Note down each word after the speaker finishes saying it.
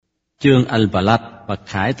Chương Al-Balad bậc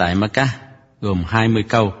khải tại Mecca gồm 20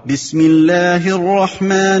 câu.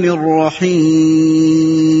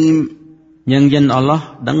 Bismillahirrahmanirrahim. Nhân danh Allah,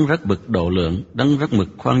 đấng rất bực độ lượng, đấng rất mực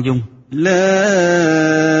khoan dung. La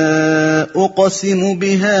uqsimu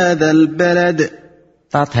bihadhal balad.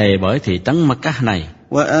 Ta thề bởi thị trấn Mecca này.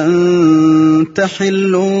 Wa anta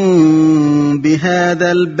hillun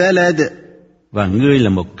bihadhal balad. Và ngươi là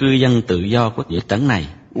một cư dân tự do của địa trấn này.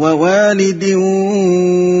 Wa walidin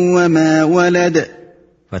wa ma walad.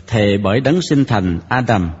 Và thề bởi đấng sinh thành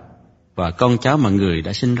Adam và con cháu mà người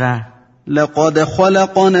đã sinh ra. Laqad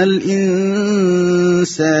khalaqnal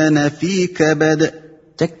insana fi kabad.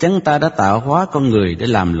 Chắc chắn ta đã tạo hóa con người để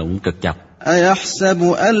làm lụng cực nhọc.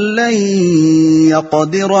 Ayahsabu an lan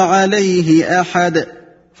yaqdira alayhi ahad.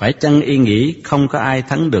 Phải chăng y nghĩ không có ai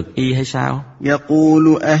thắng được y hay sao?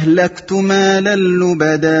 Yaqulu ahlaktu malan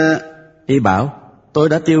lubada. Y bảo, tôi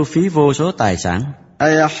đã tiêu phí vô số tài sản.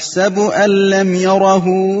 Ayahsabu an lam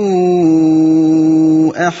yarahu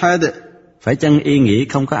ahad. Phải chăng y nghĩ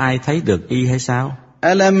không có ai thấy được y hay sao?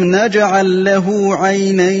 Alam naj'al lahu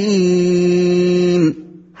 'aynayn.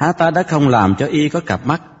 Há ta đã không làm cho y có cặp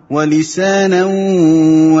mắt, Wa lisanan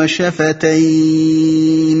wa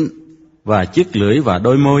shafatayn. và chiếc lưỡi và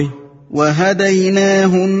đôi môi, Wa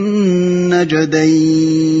hadaynahu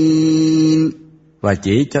najdayn. và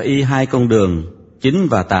chỉ cho y hai con đường, chính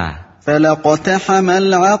và tà. Falaqtahama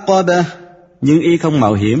al-'aqabah. Nhưng y không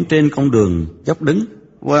mạo hiểm trên con đường dốc đứng.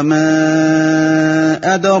 Wa ma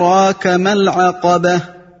adraka mal-'aqabah.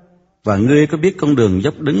 Và ngươi có biết con đường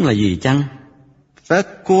dốc đứng là gì chăng?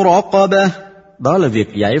 Fakku raqabah. Đó là việc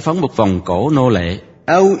giải phóng một vòng cổ nô lệ,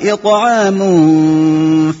 Aw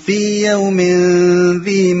it'amun fi yawmin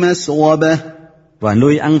dhi masghaba. và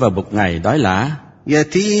nuôi ăn vào một ngày đói lả,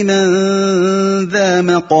 Yatiman dha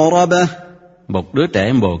maqrabah. một đứa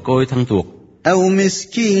trẻ mồ côi thân thuộc, Aw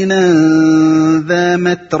miskinan dha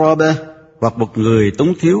matrabah. hoặc một người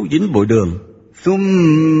túng thiếu dính bụi đường.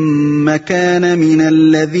 Thumma kana min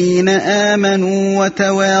alladhina amanu wa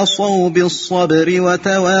tawasaw bis-sabri wa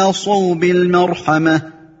tawasaw bil-marhamah.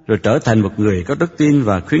 Rồi trở thành một người có đức tin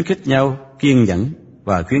và khuyến khích nhau kiên nhẫn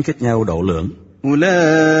và khuyến khích nhau độ lượng.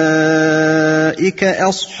 Ulaika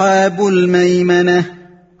ashabul maymanah.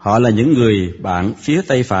 Họ là những người bạn phía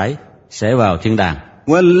tay phải sẽ vào thiên đàng.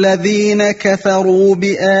 والذين كفروا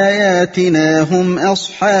بآياتنا هم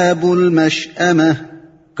أصحاب المشأمة.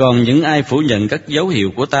 Còn những ai phủ nhận các dấu hiệu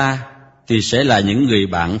của ta thì sẽ là những người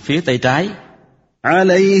bạn phía tay trái.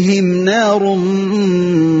 عليهم نار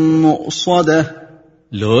مؤصدة.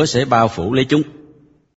 Lửa sẽ bao phủ lấy chúng.